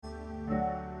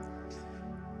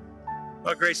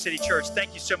Well, Grace City Church,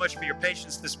 thank you so much for your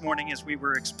patience this morning as we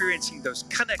were experiencing those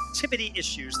connectivity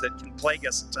issues that can plague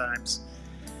us at times.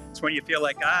 It's when you feel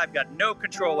like, I've got no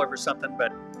control over something,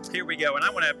 but here we go. And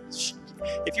I want to,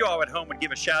 if you all at home would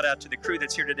give a shout out to the crew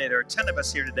that's here today. There are 10 of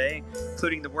us here today,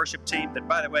 including the worship team that,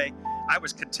 by the way, I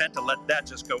was content to let that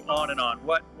just go on and on.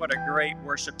 What a great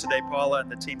worship today, Paula and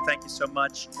the team. Thank you so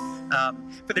much.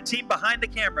 For the team behind the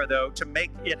camera, though, to make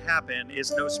it happen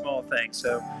is no small thing.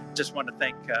 So just want to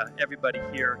thank everybody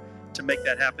here to make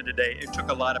that happen today. It took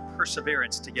a lot of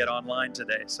perseverance to get online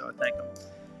today, so I thank them.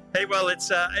 Hey, well,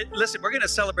 listen, we're going to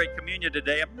celebrate communion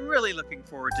today. I'm really looking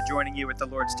forward to joining you at the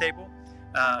Lord's table.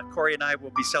 Corey and I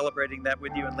will be celebrating that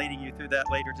with you and leading you through that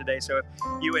later today. So if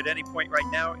you at any point right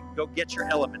now, go get your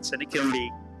elements, and it can be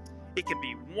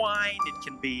wine, it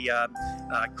can be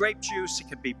grape juice, it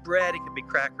can be bread, it can be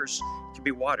crackers, it can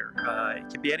be water,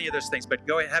 it can be any of those things. But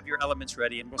go ahead, have your elements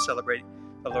ready, and we'll celebrate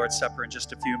the Lord's Supper in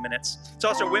just a few minutes. It's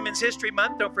also Women's History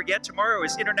Month. Don't forget, tomorrow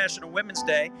is International Women's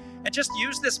Day, and just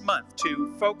use this month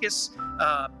to focus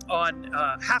on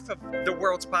half of the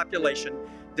world's population,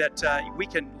 that we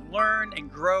can learn and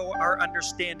grow our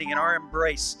understanding and our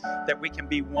embrace that we can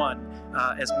be one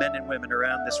as men and women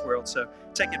around this world. So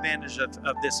take advantage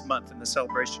of this month and the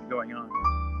celebration going on.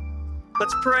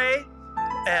 Let's pray,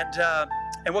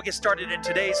 and we'll get started in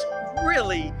today's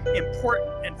really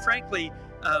important and frankly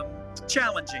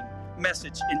challenging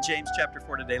message in James chapter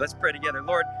 4 today. Let's pray together.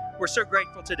 Lord, we're so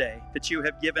grateful today that you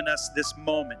have given us this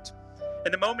moment.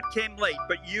 And the moment came late,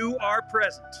 but you are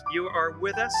present. You are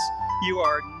with us. You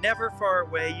are never far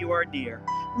away. You are near.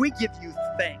 We give you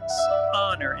thanks,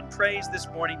 honor, and praise this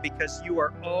morning because you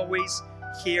are always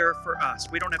here for us.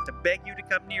 We don't have to beg you to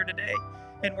come near today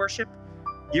and worship.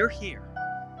 You're here.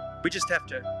 We just have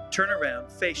to turn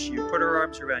around, face you, put our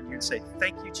arms around you and say,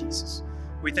 thank you, Jesus.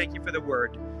 We thank you for the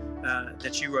word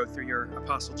that you wrote through your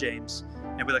Apostle James,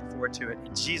 and we look forward to it.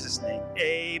 In Jesus' name,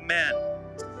 amen.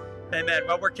 Amen.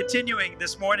 Well, we're continuing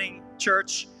this morning,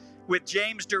 church, with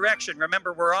James' direction.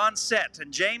 Remember, we're on set,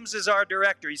 and James is our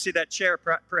director. You see that chair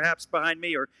perhaps behind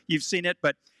me, or you've seen it,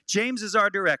 but James is our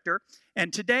director.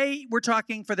 And today we're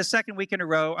talking for the second week in a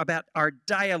row about our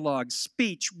dialogue,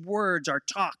 speech, words, our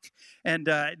talk. And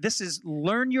this is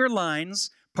Learn Your Lines,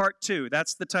 Part 2.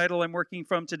 That's the title I'm working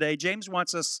from today. James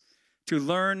wants us to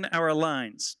learn our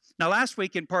lines. Now, last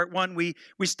week in Part 1, we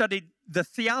studied the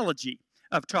theology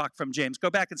of talk from James. Go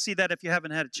back and see that if you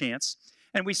haven't had a chance.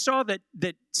 And we saw that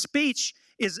speech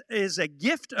is a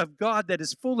gift of God that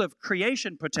is full of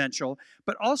creation potential,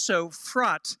 but also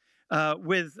fraught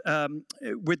with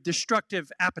destructive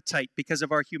appetite because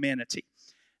of our humanity.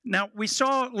 Now, we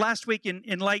saw last week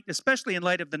in light, especially in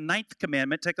light of the 9th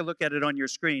commandment, take a look at it on your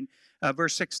screen,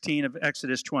 verse 16 of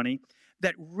Exodus 20,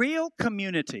 that real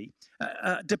community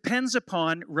depends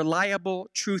upon reliable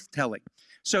truth-telling.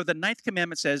 So the 9th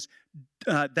commandment says,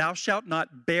 thou shalt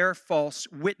not bear false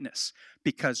witness,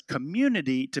 because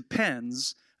community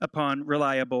depends upon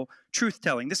reliable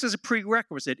truth-telling. This is a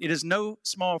prerequisite. It is no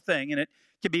small thing, and it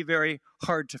can be very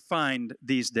hard to find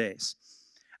these days.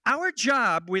 Our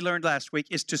job, we learned last week,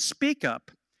 is to speak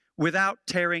up without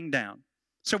tearing down.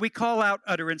 So we call out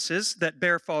utterances that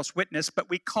bear false witness, but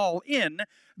we call in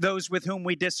those with whom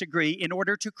we disagree in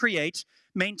order to create,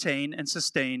 maintain, and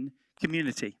sustain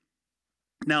community.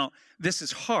 Now, this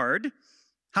is hard.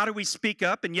 How do we speak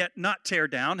up and yet not tear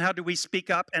down? How do we speak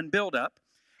up and build up?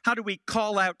 How do we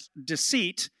call out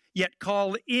deceit yet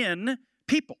call in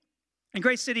people? In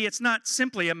Grace City, it's not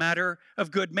simply a matter of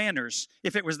good manners.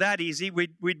 If it was that easy,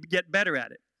 we'd get better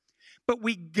at it. But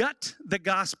we gut the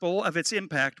gospel of its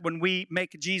impact when we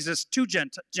make Jesus too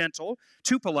gentle,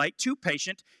 too polite, too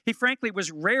patient. He frankly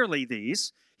was rarely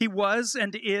these. He was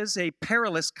and is a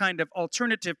perilous kind of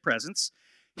alternative presence.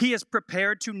 He is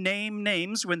prepared to name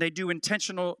names when they do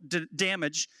intentional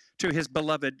damage to his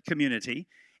beloved community.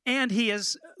 And he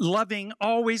is loving,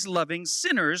 always loving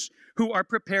sinners who are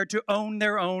prepared to own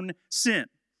their own sin.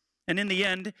 And in the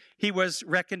end, he was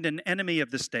reckoned an enemy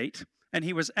of the state, and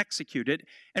he was executed.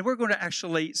 And we're going to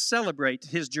actually celebrate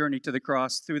his journey to the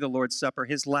cross through the Lord's Supper,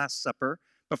 his last supper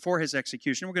before his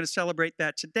execution. We're going to celebrate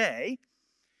that today.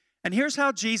 And here's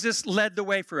how Jesus led the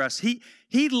way for us. He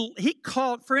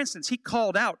called, for instance, he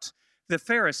called out the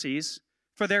Pharisees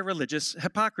for their religious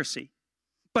hypocrisy.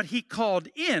 But he called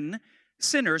in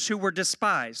sinners who were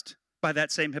despised by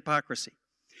that same hypocrisy.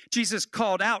 Jesus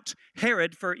called out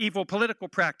Herod for evil political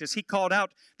practice. He called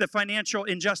out the financial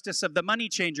injustice of the money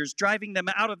changers, driving them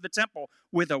out of the temple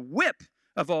with a whip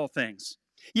of all things.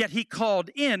 Yet he called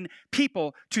in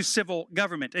people to civil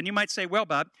government. And you might say, well,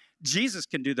 Bob, Jesus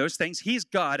can do those things. He's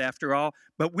God after all,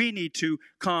 but we need to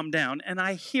calm down. And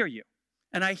I hear you.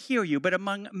 and I hear you, but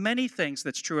among many things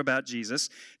that's true about Jesus,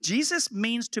 Jesus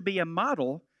means to be a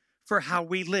model for how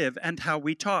we live and how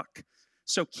we talk.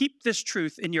 So keep this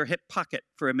truth in your hip pocket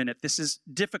for a minute. This is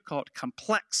difficult,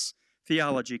 complex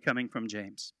theology coming from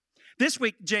James. This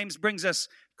week, James brings us,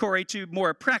 Corey, to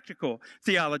more practical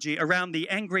theology around the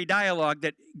angry dialogue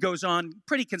that goes on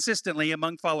pretty consistently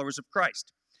among followers of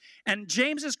Christ. And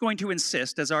James is going to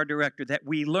insist, as our director, that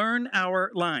we learn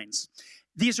our lines.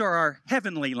 These are our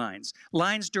heavenly lines,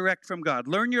 lines direct from God.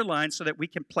 Learn your lines so that we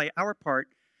can play our part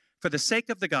for the sake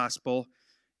of the gospel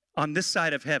on this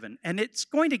side of heaven. And it's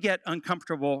going to get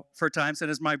uncomfortable for times.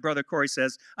 And as my brother Corey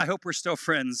says, I hope we're still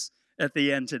friends at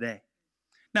the end today.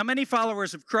 Now, many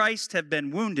followers of Christ have been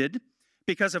wounded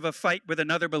because of a fight with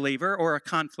another believer or a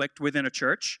conflict within a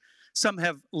church. Some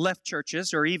have left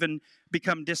churches or even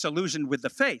become disillusioned with the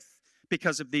faith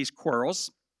because of these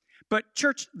quarrels. But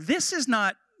church, this is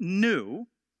not new.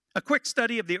 A quick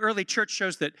study of the early church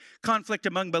shows that conflict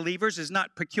among believers is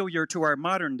not peculiar to our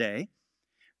modern day.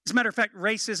 As a matter of fact,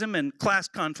 racism and class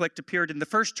conflict appeared in the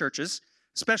first churches,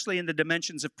 especially in the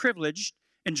dimensions of privilege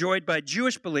enjoyed by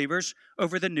Jewish believers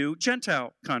over the new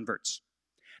Gentile converts.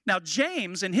 Now,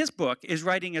 James, in his book, is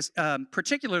writing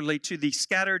particularly to the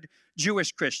scattered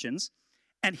Jewish Christians,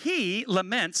 and he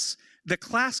laments the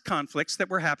class conflicts that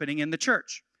were happening in the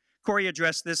church. Corey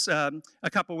addressed this a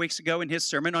couple weeks ago in his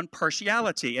sermon on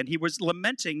partiality, and he was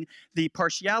lamenting the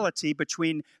partiality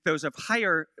between those of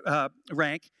higher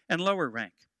rank and lower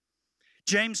rank.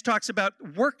 James talks about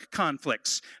work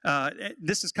conflicts.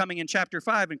 This is coming in chapter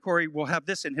 5, and Corey will have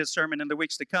this in his sermon in the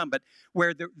weeks to come, but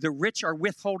where the rich are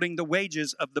withholding the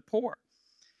wages of the poor.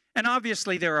 And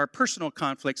obviously there are personal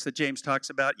conflicts that James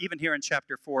talks about, even here in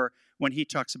chapter 4, when he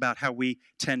talks about how we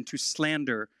tend to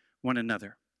slander one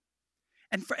another.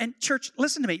 And church,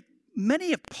 listen to me,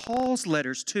 many of Paul's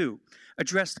letters, too,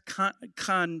 addressed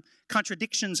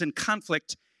contradictions and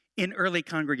conflict in early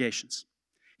congregations.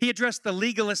 He addressed the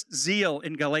legalist zeal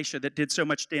in Galatia that did so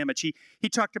much damage. He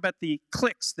talked about the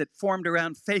cliques that formed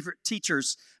around favorite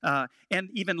teachers and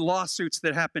even lawsuits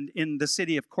that happened in the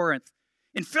city of Corinth.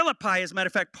 In Philippi, as a matter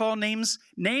of fact, Paul names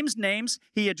names.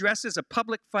 He addresses a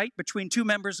public fight between two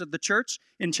members of the church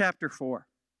in chapter 4.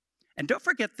 And don't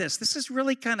forget this. This is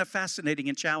really kind of fascinating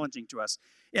and challenging to us.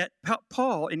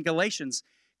 Paul in Galatians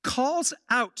calls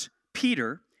out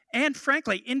Peter and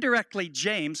frankly, indirectly,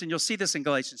 James, and you'll see this in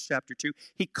Galatians chapter 2,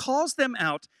 he calls them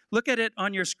out. Look at it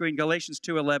on your screen, Galatians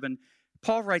 2:11.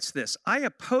 Paul writes this, I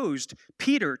opposed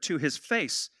Peter to his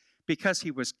face because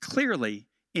he was clearly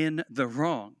in the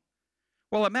wrong.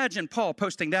 Well, imagine Paul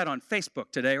posting that on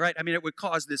Facebook today, right? I mean, it would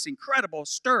cause this incredible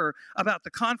stir about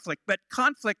the conflict, but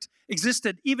conflict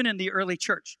existed even in the early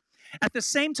church. At the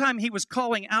same time he was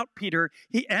calling out Peter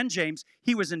and James,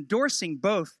 he was endorsing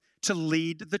both to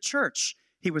lead the church.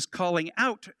 He was calling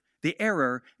out the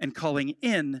error and calling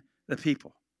in the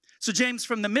people. So James,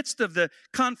 from the midst of the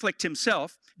conflict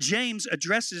himself, James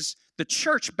addresses the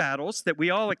church battles that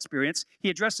we all experience. He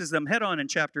addresses them head on in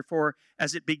chapter 4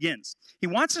 as it begins. He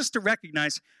wants us to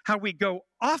recognize how we go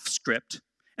off script,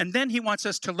 and then he wants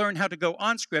us to learn how to go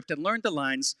on script and learn the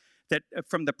lines that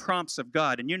from the prompts of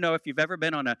God. And you know, if you've ever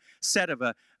been on a set of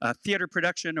a theater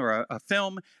production or a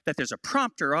film, that there's a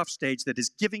prompter off stage that is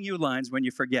giving you lines when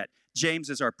you forget. James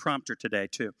is our prompter today,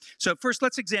 too. So first,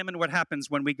 let's examine what happens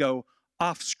when we go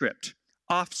off script.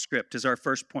 Off script is our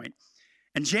first point.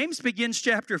 And James begins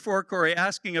chapter 4, Corey,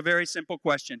 asking a very simple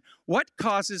question. What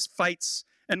causes fights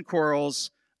and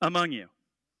quarrels among you?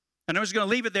 And I was going to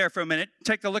leave it there for a minute.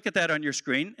 Take a look at that on your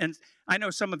screen. And I know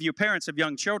some of you parents of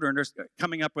young children are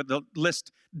coming up with a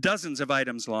list dozens of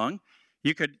items long.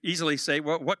 You could easily say,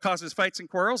 well, what causes fights and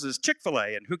quarrels is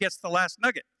Chick-fil-A and who gets the last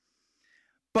nugget.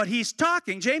 But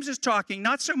James is talking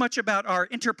not so much about our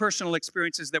interpersonal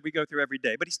experiences that we go through every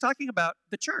day, but he's talking about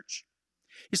the church.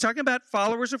 He's talking about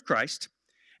followers of Christ.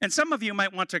 And some of you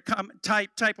might want to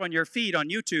type on your feed on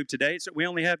YouTube today, so we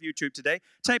only have YouTube today,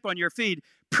 type on your feed,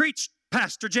 preach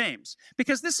Pastor James,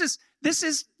 because this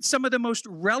is some of the most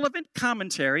relevant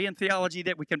commentary and theology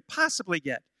that we can possibly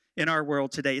get in our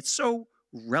world today. It's so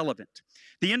relevant.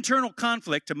 The internal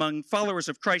conflict among followers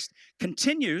of Christ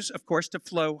continues, of course, to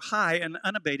flow high and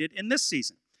unabated in this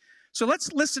season. So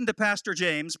let's listen to Pastor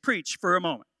James preach for a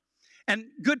moment. And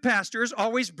good preachers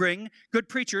always bring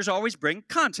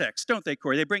context, don't they,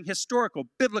 Corey? They bring historical,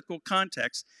 biblical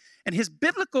context. And his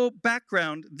biblical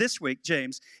background this week,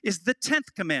 James, is the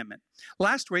 10th commandment.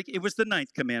 Last week, it was the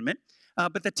 9th commandment.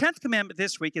 But the 10th commandment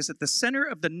this week is at the center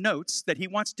of the notes that he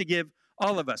wants to give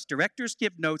all of us. Directors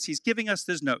give notes. He's giving us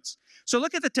these notes. So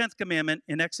look at the 10th commandment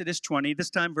in Exodus 20,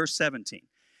 this time verse 17.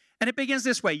 And it begins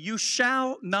this way, you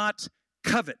shall not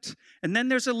covet. And then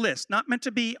there's a list, not meant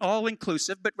to be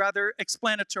all-inclusive, but rather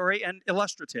explanatory and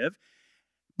illustrative.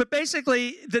 But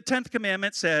basically, the 10th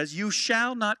commandment says, you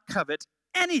shall not covet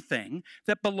anything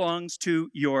that belongs to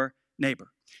your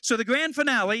neighbor. So the grand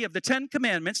finale of the 10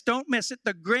 commandments, don't miss it,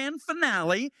 the grand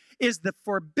finale is the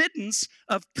forbiddance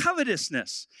of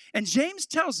covetousness. And James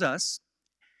tells us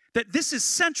that this is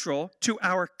central to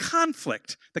our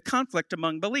conflict, the conflict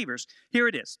among believers. Here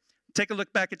it is. Take a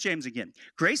look back at James again.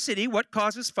 Grace City, what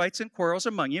causes fights and quarrels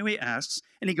among you, he asks,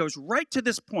 and he goes right to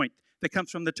this point that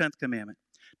comes from the 10th commandment.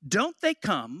 Don't they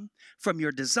come from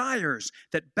your desires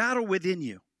that battle within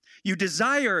you? You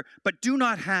desire, but do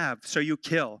not have, so you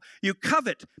kill. You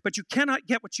covet, but you cannot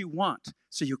get what you want,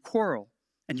 so you quarrel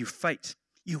and you fight.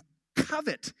 You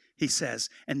covet, he says,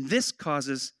 and this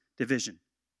causes division.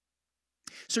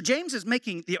 So James is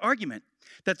making the argument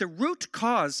that the root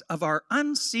cause of our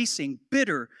unceasing,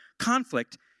 bitter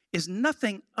conflict is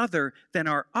nothing other than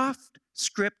our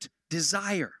off-script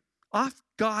desire. Off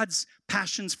God's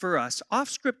passions for us,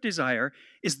 off-script desire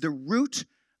is the root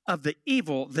of the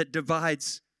evil that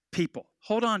divides people.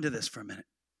 Hold on to this for a minute.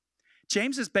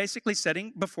 James is basically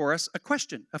setting before us a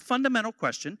question, a fundamental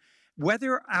question,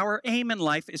 whether our aim in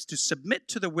life is to submit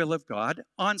to the will of God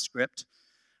on script,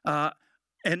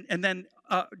 and then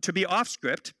to be off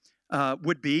script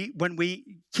would be when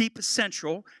we keep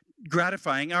central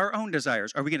gratifying our own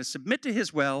desires. Are we going to submit to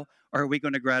his will, or are we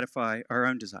going to gratify our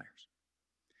own desires?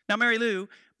 Now, Mary Lou,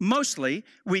 mostly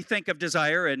we think of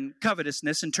desire and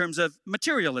covetousness in terms of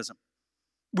materialism.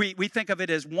 We think of it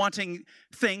as wanting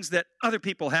things that other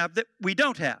people have that we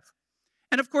don't have.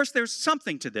 And of course, there's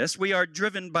something to this. We are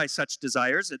driven by such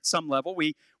desires at some level.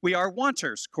 We are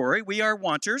wanters, Corey. We are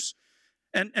wanters.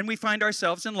 And we find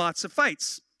ourselves in lots of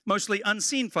fights, mostly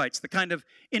unseen fights, the kind of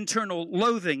internal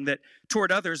loathing that toward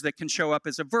others that can show up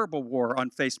as a verbal war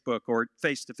on Facebook or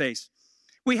face-to-face.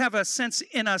 We have a sense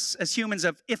in us as humans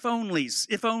of if-onlys,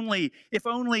 if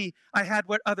only I had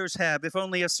what others have, if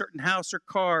only a certain house or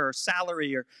car or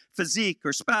salary or physique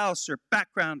or spouse or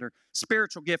background or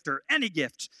spiritual gift or any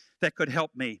gift that could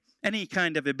help me, any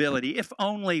kind of ability. If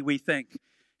only we think.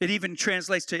 It even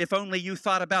translates to if only you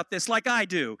thought about this like I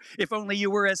do, if only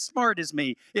you were as smart as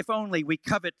me, if only we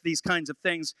covet these kinds of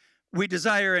things. We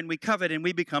desire and we covet and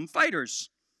we become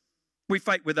fighters. We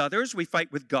fight with others, we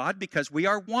fight with God because we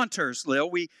are wanters,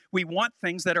 Lil. We want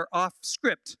things that are off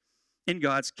script in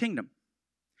God's kingdom.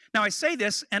 Now I say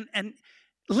this, and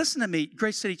listen to me,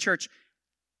 Grace City Church,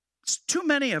 too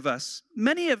many of us,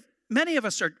 many of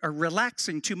us are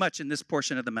relaxing too much in this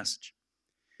portion of the message.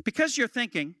 Because you're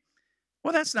thinking,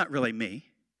 well, that's not really me.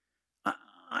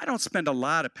 I don't spend a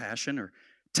lot of passion or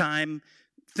time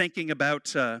thinking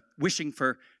about wishing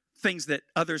for things that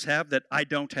others have that I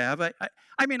don't have.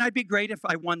 I mean, I'd be great if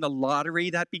I won the lottery.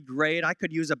 That'd be great. I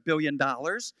could use $1 billion.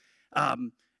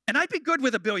 And I'd be good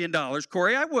with $1 billion,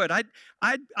 Corey. I would.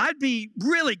 I'd be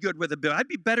really good with $1 billion. I'd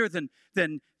be better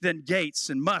than Gates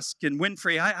and Musk and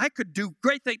Winfrey. I could do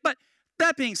great things. But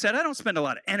that being said, I don't spend a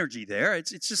lot of energy there.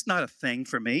 It's just not a thing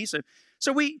for me.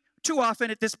 So we too often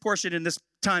at this portion in this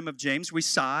time of James, we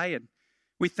sigh and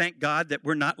we thank God that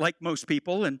we're not like most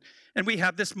people, and we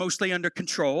have this mostly under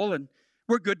control, and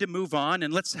we're good to move on,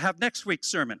 and let's have next week's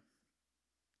sermon.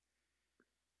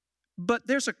 But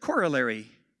there's a corollary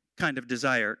kind of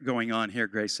desire going on here,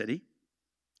 Grace City,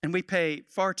 and we pay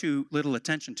far too little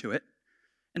attention to it,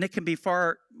 and it can be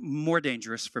far more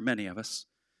dangerous for many of us,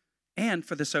 and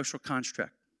for the social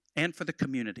construct, and for the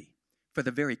community, for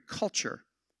the very culture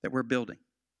that we're building.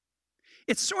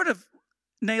 It's sort of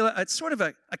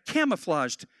a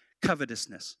camouflaged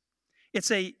covetousness.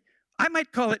 I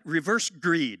might call it reverse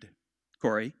greed,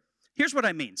 Corey. Here's what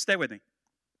I mean. Stay with me.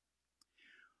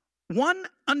 One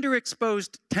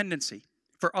underexposed tendency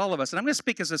for all of us, and I'm going to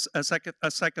speak as a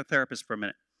psychotherapist for a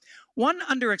minute. One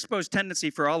underexposed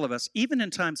tendency for all of us, even in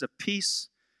times of peace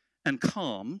and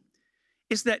calm,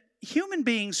 is that human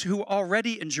beings who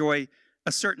already enjoy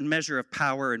a certain measure of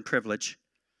power and privilege,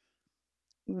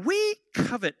 we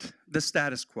covet the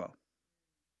status quo.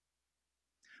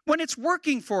 When it's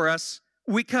working for us,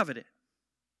 we covet it.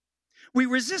 We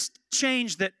resist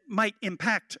change that might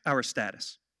impact our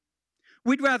status.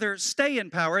 We'd rather stay in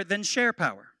power than share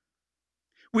power.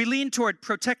 We lean toward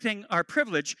protecting our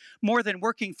privilege more than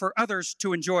working for others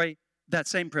to enjoy that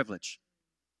same privilege.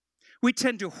 We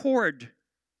tend to hoard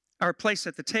our place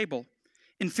at the table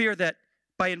in fear that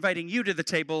by inviting you to the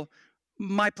table,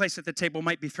 my place at the table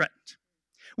might be threatened.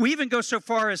 We even go so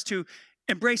far as to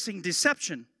embracing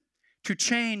deception to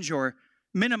change or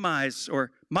minimize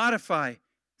or modify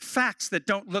facts that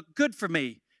don't look good for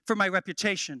me, for my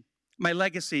reputation, my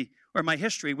legacy, or my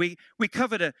history. We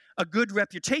covet a good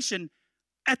reputation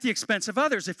at the expense of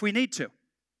others if we need to.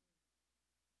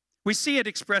 We see it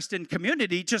expressed in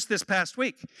community just this past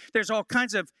week. There's all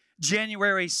kinds of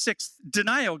January 6th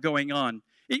denial going on.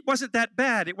 It wasn't that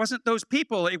bad. It wasn't those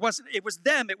people. It was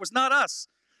them. It was not us.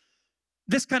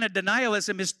 This kind of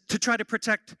denialism is to try to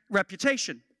protect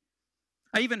reputation.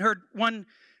 I even heard one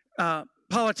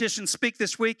politician speak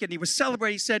this week, and he was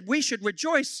celebrating. He said, we should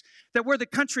rejoice that we're the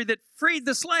country that freed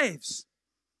the slaves,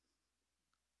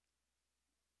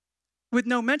 with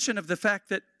no mention of the fact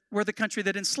that we're the country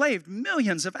that enslaved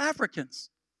millions of Africans.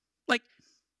 Like,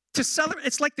 to celebrate,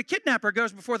 it's like the kidnapper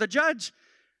goes before the judge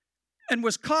and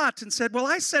was caught and said, well,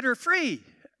 I set her free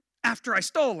after I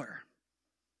stole her.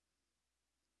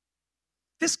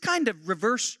 This kind of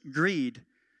reverse greed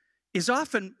is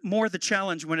often more the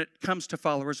challenge when it comes to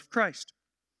followers of Christ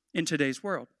in today's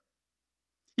world.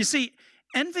 You see,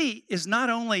 envy is not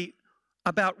only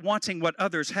about wanting what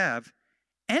others have.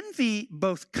 Envy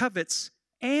both covets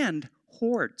and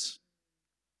hoards.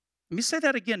 Let me say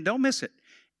that again. Don't miss it.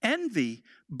 Envy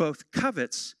both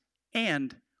covets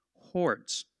and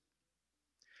hoards.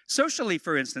 Socially,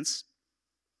 for instance,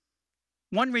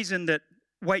 one reason that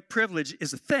white privilege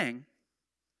is a thing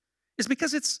is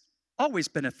because it's always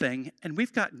been a thing and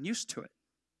we've gotten used to it.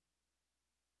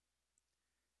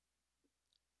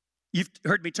 You've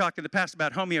heard me talk in the past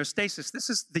about homeostasis. This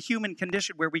is the human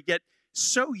condition where we get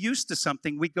so used to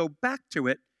something, we go back to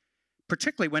it,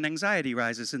 particularly when anxiety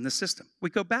rises in the system. We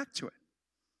go back to it,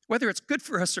 whether it's good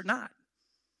for us or not.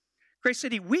 Grace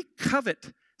City, we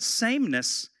covet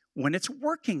sameness when it's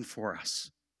working for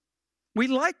us. We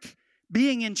like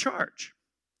being in charge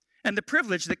and the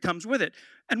privilege that comes with it.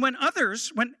 And when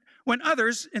others,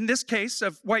 in this case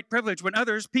of white privilege, when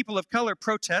others, people of color,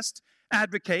 protest,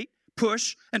 advocate,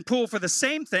 push, and pull for the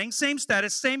same thing, same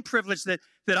status, same privilege that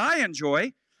I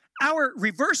enjoy, our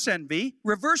reverse envy,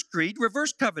 reverse greed,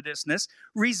 reverse covetousness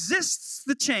resists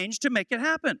the change to make it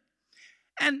happen.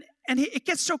 And it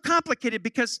gets so complicated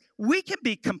because we can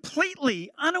be completely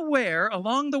unaware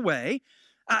along the way.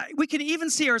 We can even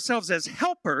see ourselves as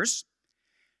helpers,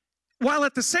 while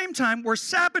at the same time we're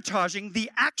sabotaging the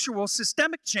actual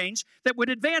systemic change that would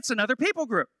advance another people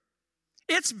group.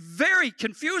 It's very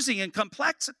confusing and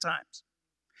complex at times.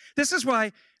 This is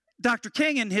why Dr.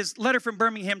 King, in his letter from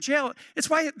Birmingham jail, it's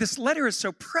why this letter is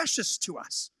so precious to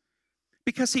us.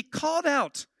 Because he called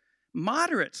out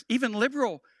moderate, even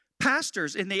liberal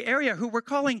pastors in the area who were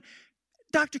calling,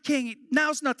 Dr. King,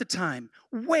 now's not the time.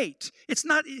 Wait.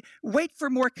 Wait for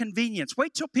more convenience.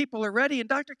 Wait till people are ready. And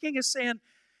Dr. King is saying,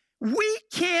 we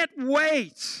can't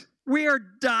wait. We are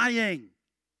dying.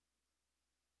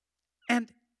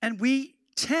 And we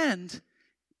tend,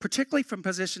 particularly from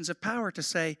positions of power, to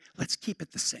say, let's keep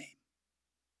it the same.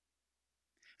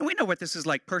 And we know what this is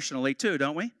like personally too,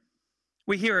 don't we?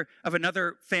 We hear of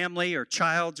another family or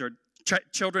child's or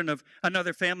children of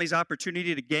another family's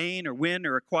opportunity to gain or win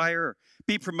or acquire or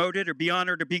be promoted or be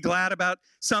honored or be glad about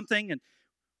something. And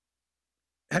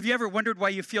have you ever wondered why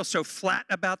you feel so flat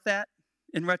about that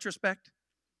in retrospect?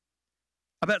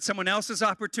 About someone else's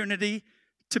opportunity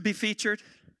to be featured?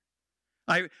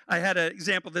 I had an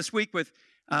example this week with,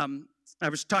 I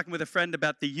was talking with a friend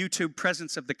about the YouTube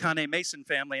presence of the Connie Mason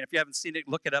family. And if you haven't seen it,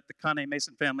 look it up, the Connie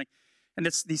Mason family. And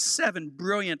it's these 7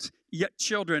 brilliant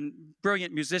children,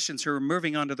 brilliant musicians who are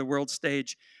moving onto the world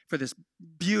stage for this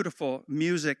beautiful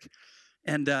music.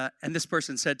 And this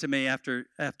person said to me after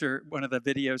one of the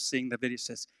videos, seeing the video,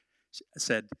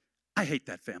 said, I hate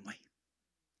that family.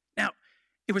 Now,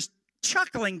 it was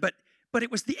chuckling, but it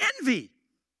was the envy.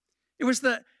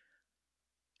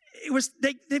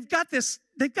 They've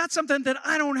got something that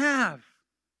I don't have.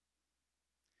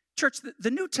 Church,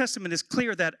 the New Testament is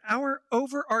clear that our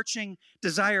overarching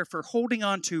desire for holding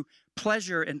on to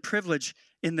pleasure and privilege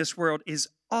in this world is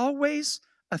always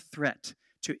a threat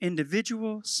to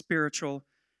individual, spiritual,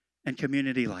 and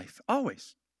community life.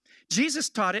 Always. Jesus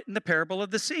taught it in the parable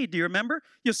of the seed. Do you remember?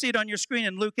 You'll see it on your screen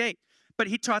in Luke 8. But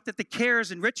he taught that the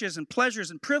cares and riches and pleasures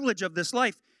and privilege of this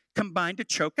life combine to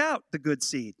choke out the good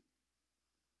seed.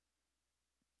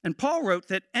 And Paul wrote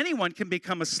that anyone can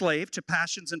become a slave to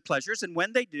passions and pleasures, and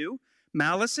when they do,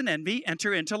 malice and envy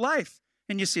enter into life.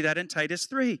 And you see that in Titus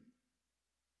 3.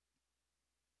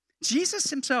 James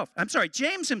himself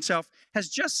has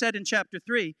just said in chapter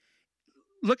 3,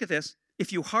 look at this,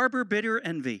 if you harbor bitter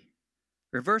envy,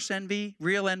 reverse envy,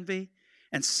 real envy,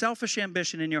 and selfish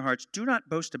ambition in your hearts, do not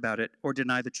boast about it or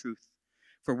deny the truth.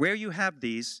 For where you have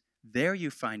these, there you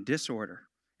find disorder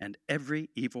and every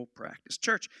evil practice.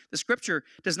 Church, the scripture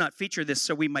does not feature this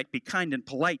so we might be kind and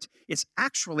polite. It's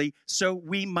actually so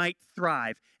we might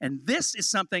thrive. And this is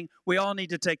something we all need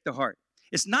to take to heart.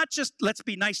 It's not just let's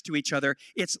be nice to each other.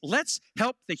 It's let's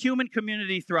help the human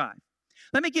community thrive.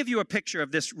 Let me give you a picture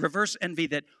of this reverse envy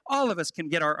that all of us can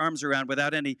get our arms around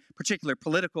without any particular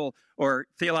political or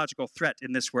theological threat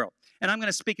in this world. And I'm going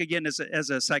to speak again as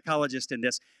a psychologist in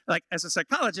this. Like, as a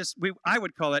psychologist, I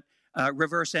would call it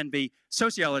reverse envy.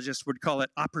 Sociologists would call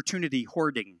it opportunity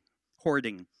hoarding.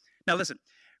 Now listen,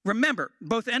 remember,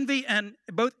 both envy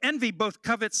both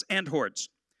covets and hoards.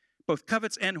 Both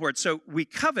covets and hoards. So we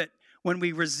covet when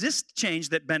we resist change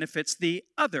that benefits the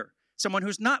other, someone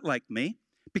who's not like me,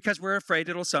 because we're afraid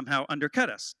it'll somehow undercut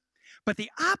us. But the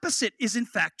opposite is in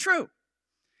fact true.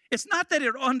 It's not that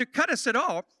it'll undercut us at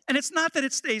all, and it's not that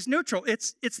it stays neutral.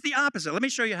 It's the opposite. Let me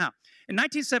show you how. In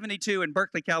 1972 in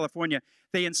Berkeley, California,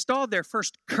 they installed their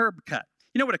first curb cut.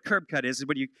 You know what a curb cut is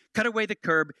when you cut away the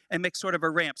curb and make sort of a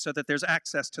ramp so that there's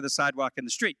access to the sidewalk and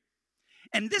the street.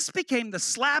 And this became the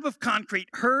slab of concrete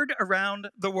heard around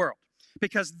the world,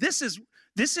 because this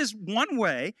is one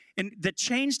way that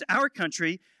changed our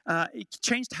country. It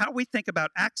changed how we think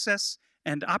about access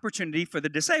and opportunity for the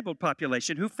disabled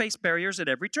population who face barriers at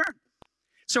every turn.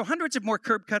 So hundreds of more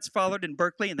curb cuts followed in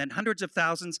Berkeley, and then hundreds of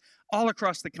thousands all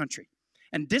across the country.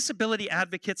 And disability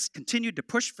advocates continued to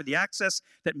push for the access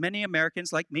that many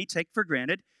Americans like me take for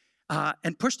granted,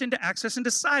 and pushed into access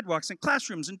into sidewalks and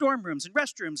classrooms and dorm rooms and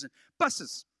restrooms and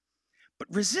buses. But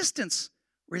resistance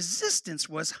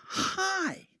was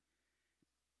high.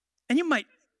 And you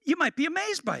might be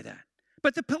amazed by that.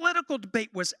 But the political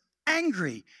debate was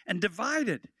angry and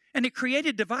divided, and it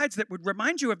created divides that would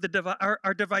remind you of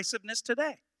our divisiveness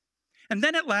today. And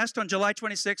then at last, on July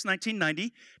 26,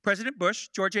 1990, President Bush,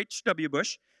 George H.W.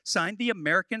 Bush, signed the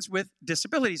Americans with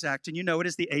Disabilities Act, and you know it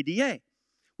as the ADA,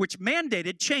 which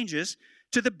mandated changes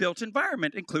to the built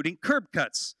environment, including curb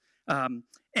cuts. And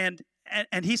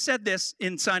he said this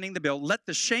in signing the bill: let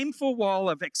the shameful wall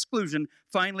of exclusion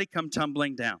finally come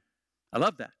tumbling down. I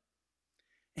love that.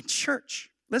 And church,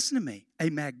 listen to me, a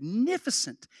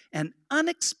magnificent and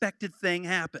unexpected thing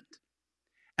happened.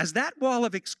 As that wall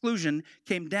of exclusion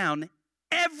came down,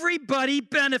 everybody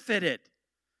benefited.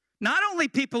 Not only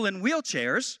people in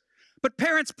wheelchairs, but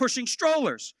parents pushing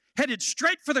strollers, headed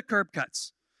straight for the curb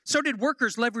cuts. So did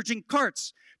workers leveraging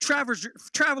carts,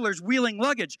 travelers wheeling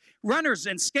luggage, runners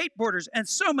and skateboarders, and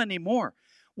so many more.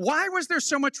 Why was there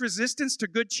so much resistance to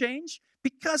good change?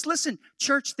 Because, listen,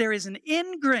 church, there is an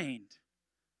ingrained,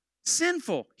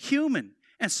 sinful, human,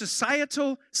 and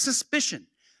societal suspicion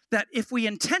that if we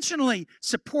intentionally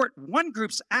support one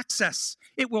group's access,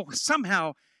 it will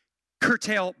somehow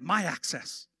curtail my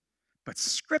access. But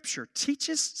Scripture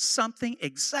teaches something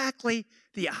exactly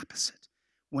the opposite.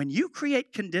 When you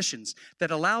create conditions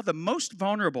that allow the most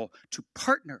vulnerable to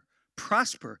partner,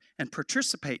 prosper, and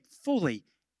participate fully,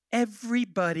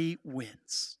 everybody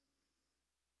wins.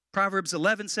 Proverbs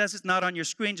 11 says, it's not on your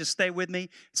screen, just stay with me. It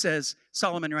says,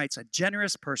 Solomon writes, a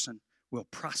generous person will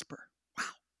prosper. Wow.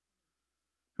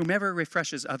 Whomever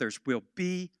refreshes others will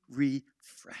be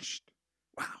refreshed.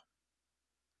 Wow.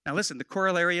 Now listen, the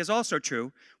corollary is also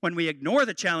true. When we ignore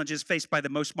the challenges faced by the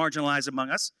most marginalized among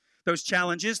us, those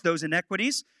challenges, those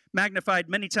inequities, magnified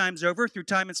many times over through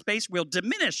time and space, will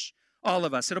diminish all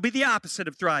of us. It'll be the opposite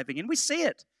of thriving, and we see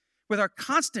it with our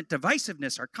constant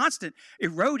divisiveness, our constant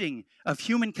eroding of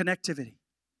human connectivity.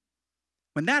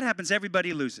 When that happens,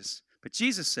 everybody loses. But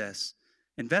Jesus says,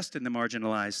 invest in the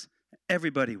marginalized,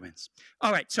 everybody wins.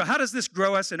 All right, so how does this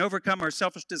grow us and overcome our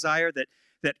selfish desire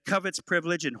that covets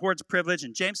privilege and hoards privilege?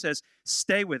 And James says,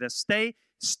 stay with us.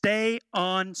 Stay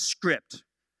on script.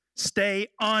 Stay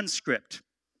on script.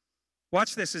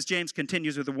 Watch this as James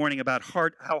continues with a warning about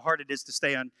how hard it is to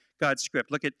stay on God's script.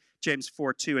 Look at James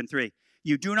 4:2 and 3.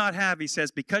 You do not have, he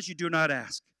says, because you do not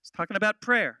ask. He's talking about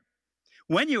prayer.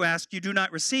 When you ask, you do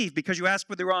not receive because you ask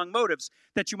with the wrong motives,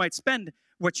 that you might spend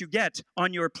what you get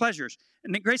on your pleasures.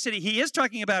 And in Grace City, he is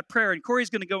talking about prayer, and Corey's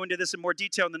going to go into this in more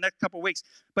detail in the next couple of weeks.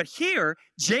 But here,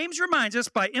 James reminds us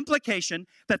by implication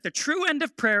that the true end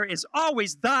of prayer is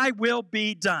always, thy will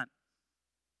be done.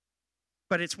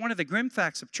 But it's one of the grim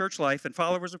facts of church life and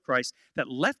followers of Christ that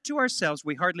left to ourselves,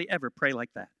 we hardly ever pray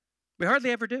like that. We hardly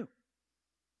ever do.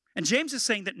 And James is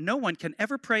saying that no one can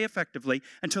ever pray effectively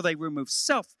until they remove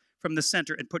self from the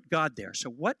center and put God there. So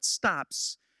what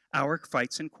stops our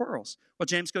fights and quarrels? Well,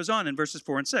 James goes on in verses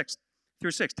 4 and 6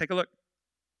 through 6. Take a look.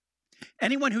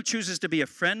 Anyone who chooses to be a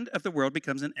friend of the world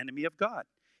becomes an enemy of God.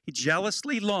 He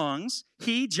jealously longs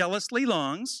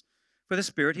for the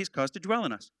Spirit he's caused to dwell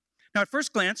in us. Now, at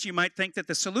first glance, you might think that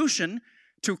the solution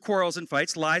to quarrels and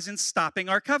fights lies in stopping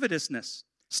our covetousness.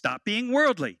 Stop being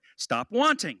worldly. Stop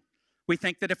wanting. We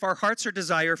think that if our hearts are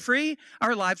desire-free,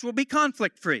 our lives will be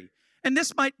conflict-free. And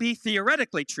this might be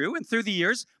theoretically true. And through the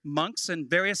years, monks and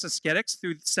various ascetics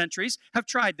through the centuries have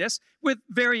tried this with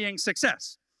varying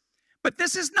success. But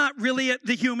this is not really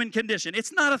the human condition.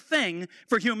 It's not a thing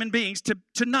for human beings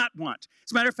to not want.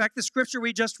 As a matter of fact, the scripture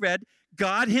we just read,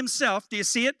 God himself, do you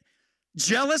see it?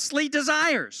 Jealously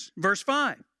desires, verse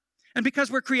 5. And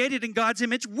because we're created in God's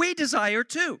image, we desire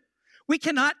too. We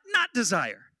cannot not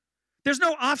desire. There's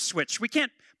no off switch. We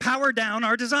can't power down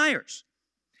our desires.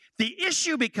 The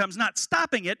issue becomes not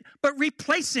stopping it, but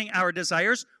replacing our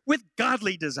desires with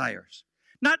godly desires.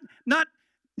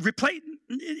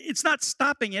 It's not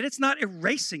stopping it. It's not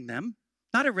erasing them.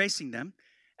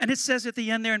 And it says at the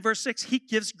end there in verse 6, he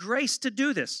gives grace to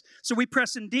do this. So we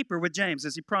press in deeper with James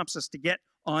as he prompts us to get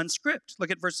on script. Look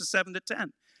at verses 7 to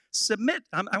 10. Submit.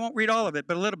 I won't read all of it,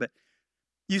 but a little bit.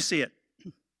 You see it.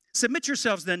 Submit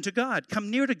yourselves then to God.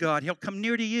 Come near to God. He'll come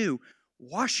near to you.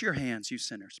 Wash your hands, you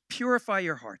sinners. Purify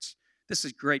your hearts. This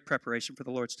is great preparation for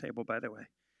the Lord's table, by the way.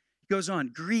 He goes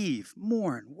on, grieve,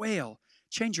 mourn, wail.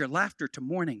 Change your laughter to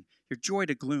mourning, your joy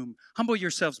to gloom. Humble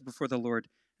yourselves before the Lord,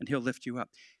 and he'll lift you up.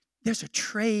 There's a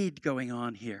trade going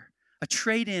on here, a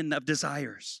trade-in of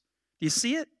desires. Do you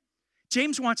see it?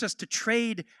 James wants us to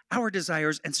trade our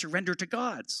desires and surrender to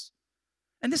God's.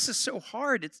 And this is so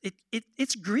hard.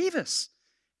 It's grievous.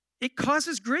 It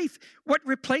causes grief. What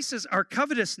replaces our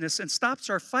covetousness and stops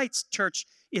our fights, church,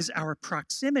 is our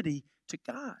proximity to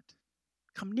God.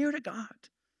 Come near to God,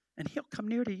 and he'll come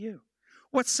near to you.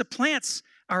 What supplants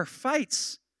our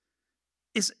fights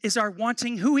is our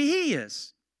wanting who he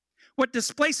is. What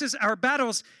displaces our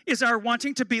battles is our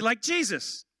wanting to be like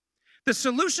Jesus. The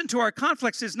solution to our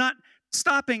conflicts is not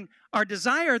stopping our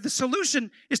desire. The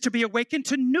solution is to be awakened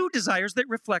to new desires that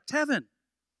reflect heaven.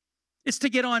 It's to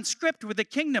get on script with the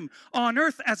kingdom on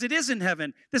earth as it is in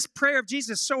heaven. This prayer of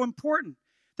Jesus is so important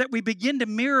that we begin to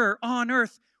mirror on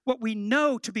earth what we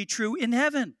know to be true in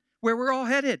heaven, where we're all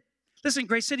headed. Listen,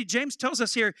 Grace City, James tells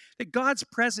us here that God's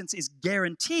presence is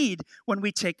guaranteed when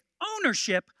we take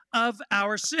ownership of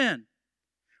our sin,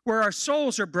 where our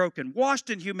souls are broken, washed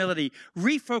in humility,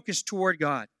 refocused toward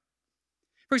God.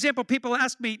 For example, people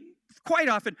ask me quite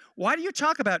often, why do you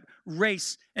talk about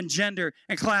race and gender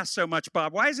and class so much,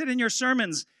 Bob? Why is it in your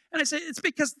sermons? And I say, it's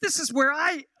because this is where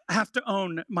I have to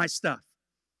own my stuff.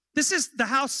 This is the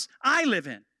house I live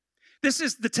in. This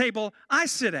is the table I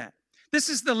sit at. This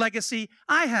is the legacy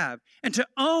I have. And to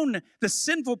own the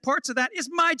sinful parts of that is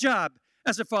my job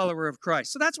as a follower of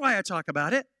Christ. So that's why I talk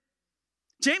about it.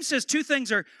 James says two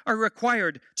things are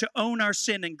required to own our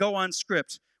sin and go on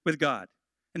script with God.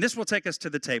 And this will take us to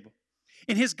the table.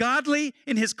 In his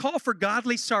call for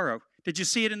godly sorrow, did you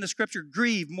see it in the scripture?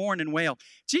 Grieve, mourn, and wail.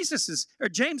 James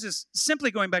is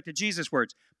simply going back to Jesus'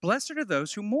 words. Blessed are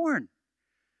those who mourn,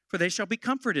 for they shall be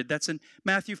comforted. That's in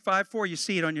Matthew 5:4. You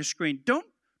see it on your screen. Don't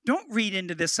read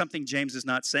into this something James is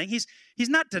not saying. He's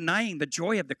not denying the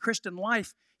joy of the Christian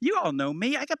life. You all know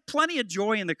me. I got plenty of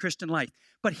joy in the Christian life.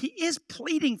 But he is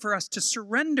pleading for us to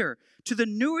surrender to the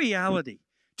new reality,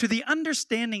 to the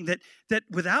understanding that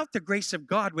without the grace of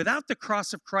God, without the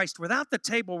cross of Christ, without the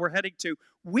table we're heading to,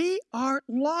 we are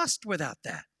lost without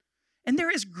that. And there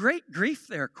is great grief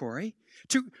there, Corey,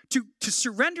 to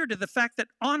surrender to the fact that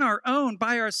on our own,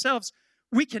 by ourselves,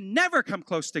 we can never come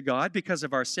close to God because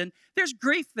of our sin. There's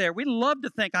grief there. We love to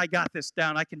think, I got this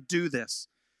down, I can do this.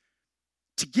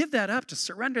 To give that up, to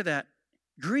surrender that,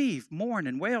 grieve, mourn,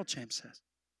 and wail, James says.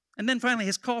 And then finally,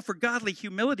 his call for godly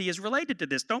humility is related to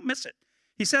this. Don't miss it.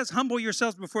 He says, humble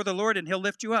yourselves before the Lord and he'll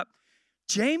lift you up.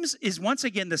 James is once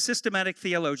again the systematic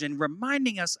theologian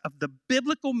reminding us of the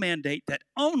biblical mandate that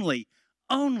only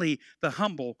the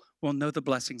humble will know the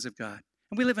blessings of God.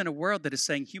 And we live in a world that is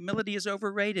saying humility is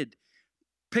overrated.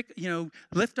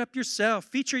 Lift up yourself,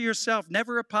 feature yourself,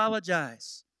 never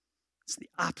apologize. It's the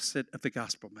opposite of the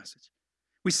gospel message.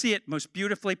 We see it most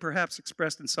beautifully, perhaps,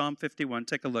 expressed in Psalm 51.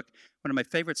 Take a look. One of my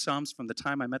favorite Psalms from the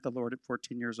time I met the Lord at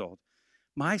 14 years old.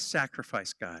 My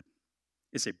sacrifice, God,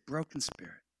 is a broken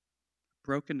spirit,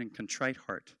 broken and contrite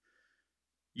heart.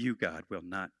 You, God, will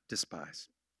not despise.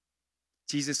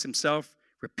 Jesus himself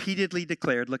repeatedly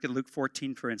declared, look at Luke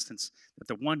 14, for instance, that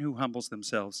the one who humbles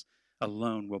themselves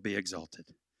alone will be exalted.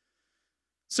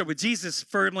 So with Jesus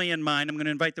firmly in mind, I'm going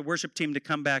to invite the worship team to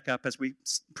come back up as we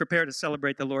prepare to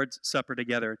celebrate the Lord's Supper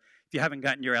together. If you haven't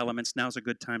gotten your elements, now's a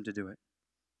good time to do it.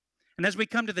 And as we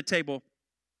come to the table,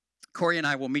 Corey and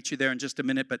I will meet you there in just a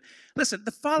minute. But listen,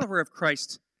 the follower of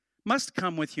Christ must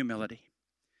come with humility.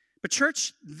 But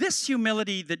church, this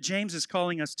humility that James is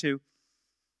calling us to,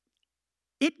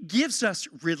 it gives us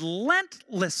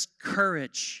relentless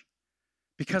courage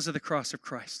because of the cross of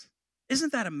Christ.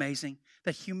 Isn't that amazing?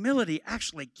 That humility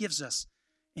actually gives us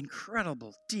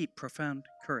incredible, deep, profound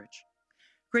courage.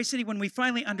 Grace City, when we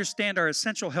finally understand our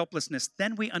essential helplessness,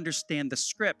 then we understand the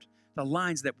script, the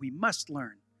lines that we must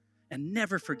learn and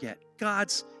never forget.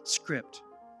 God's script.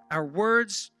 Our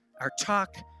words, our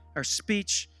talk, our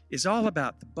speech is all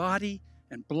about the body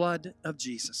and blood of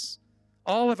Jesus.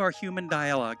 All of our human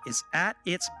dialogue is at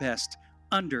its best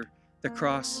under the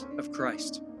cross of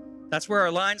Christ. That's where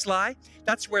our lines lie.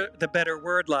 That's where the better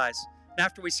word lies. And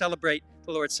after we celebrate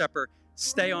the Lord's Supper,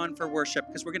 stay on for worship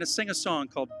because we're going to sing a song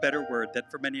called Better Word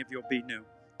that for many of you will be new.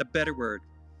 The Better Word.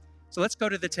 So let's go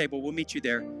to the table. We'll meet you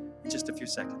there in just a few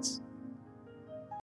seconds.